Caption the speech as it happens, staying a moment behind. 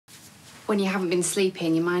When you haven't been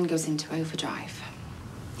sleeping, your mind goes into overdrive.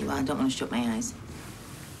 Yeah, well, I don't want to shut my eyes.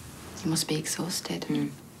 You must be exhausted.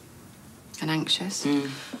 Mm. And anxious. Mm.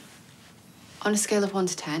 On a scale of 1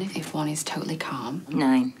 to 10, if 1 is totally calm.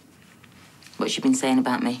 9. What's she been saying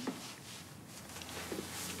about me?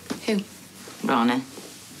 Who? Rana.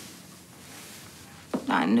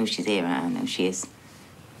 I know she's here. I know she is.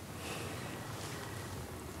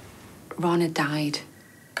 Rana died,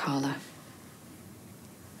 Carla.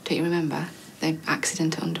 Don't you remember? The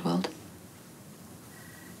accident at Underworld?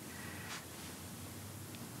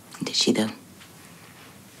 Did she, though?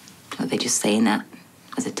 Or are they just saying that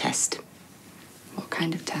as a test? What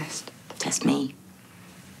kind of test? Test me.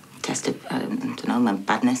 Test of, I don't know, my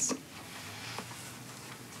badness.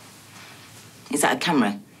 Is that a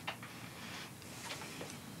camera?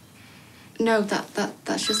 No,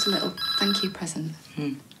 that's just a little thank you present.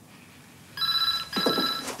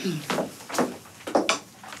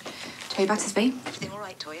 Toya Battersby? Everything all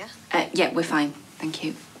right, Toya? Yeah, we're fine. Thank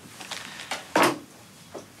you.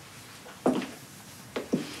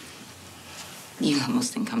 You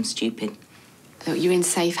must think I'm stupid. Look, you're in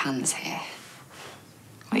safe hands here.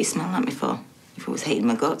 What are you smelling at me for? If it was hating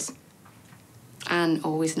my guts? Anne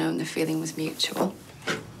always known the feeling was mutual.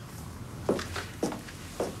 Are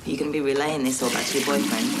you going to be relaying this all back to your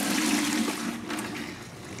boyfriend?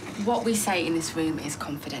 What we say in this room is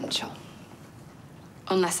confidential.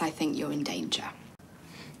 Unless I think you're in danger.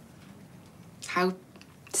 How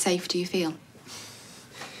safe do you feel?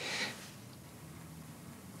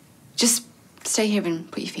 Just stay here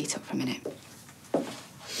and put your feet up for a minute.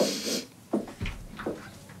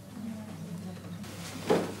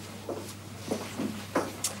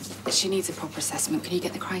 She needs a proper assessment. Can you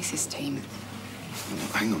get the crisis team?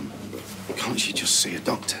 Oh, hang on. Can't she just see a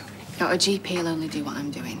doctor? No, a GP will only do what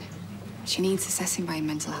I'm doing. She needs assessing by a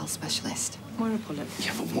mental health specialist. Moira Bullock.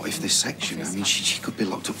 Yeah, but what if this section? I mean, she could be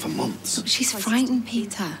locked up for months. Look, she's frightened,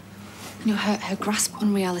 Peter. You know, her grasp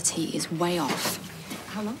on reality is way off.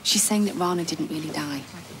 How long? She's saying that Rana didn't really die.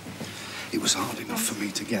 It was hard enough for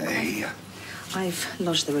me to get her here. I've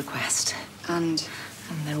lodged the request. And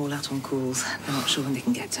And they're all out on calls. They're not sure when they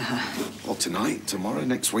can get to her. What, tonight, tomorrow,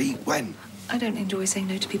 next week? When? I don't enjoy saying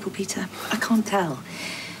no to people, Peter. I can't tell.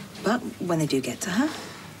 But when they do get to her,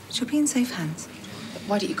 she'll be in safe hands.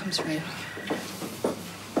 why don't you come through?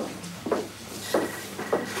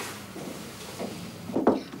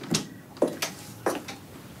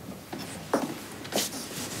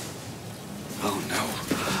 Oh,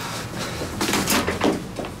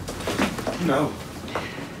 no. No.